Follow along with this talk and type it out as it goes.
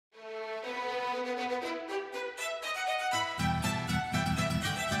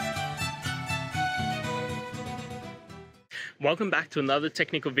Welcome back to another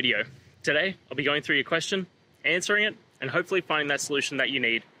technical video. Today, I'll be going through your question, answering it, and hopefully finding that solution that you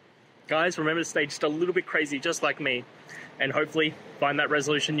need. Guys, remember to stay just a little bit crazy, just like me, and hopefully find that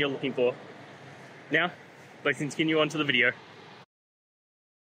resolution you're looking for. Now, let's continue on to the video.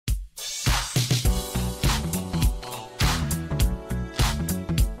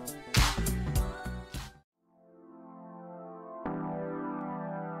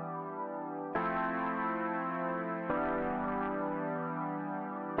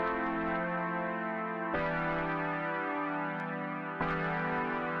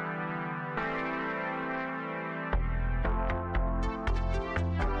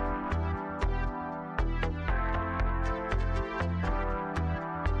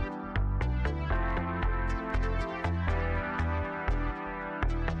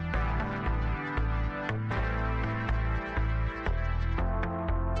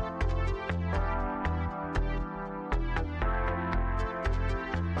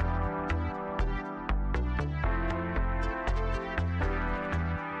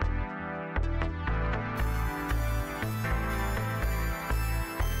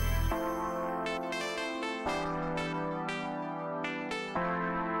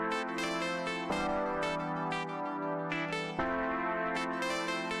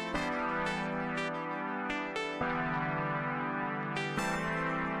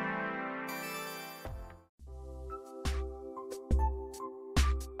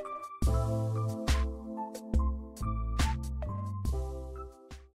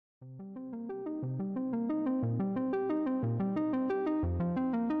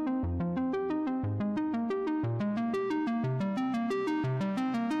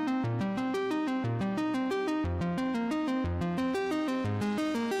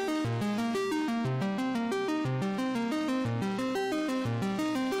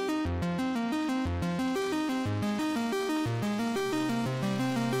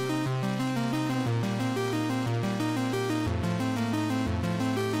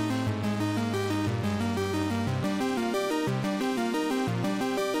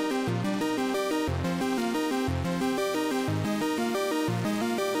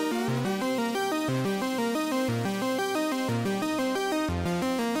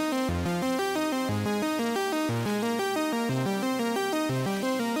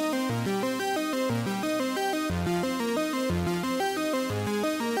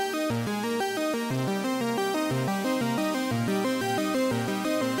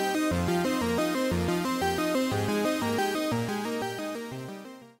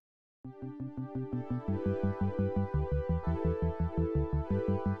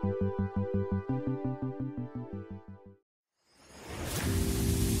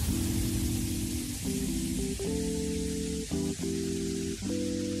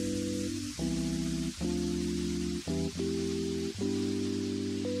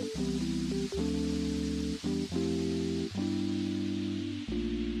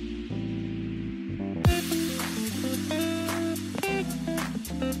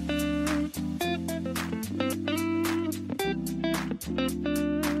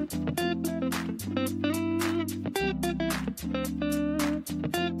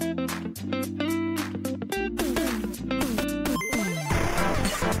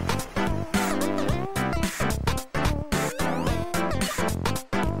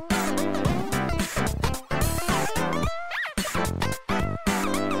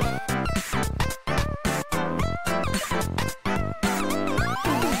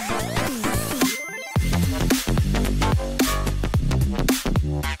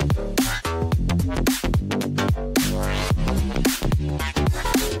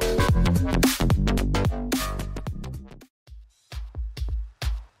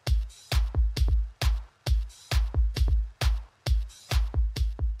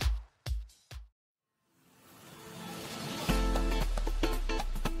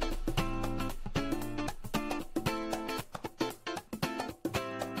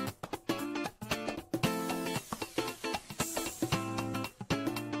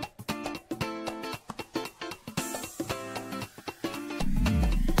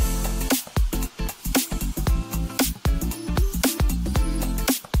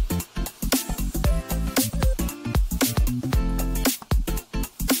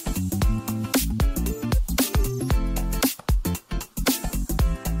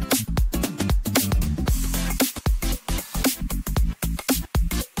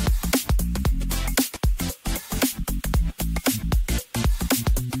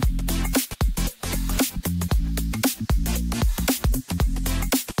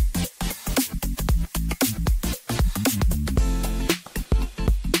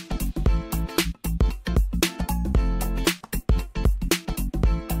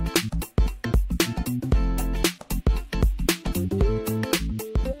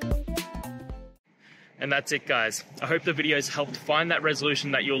 And that's it, guys. I hope the videos helped find that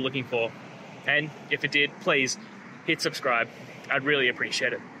resolution that you're looking for. And if it did, please hit subscribe. I'd really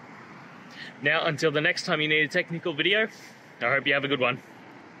appreciate it. Now, until the next time you need a technical video, I hope you have a good one.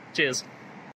 Cheers.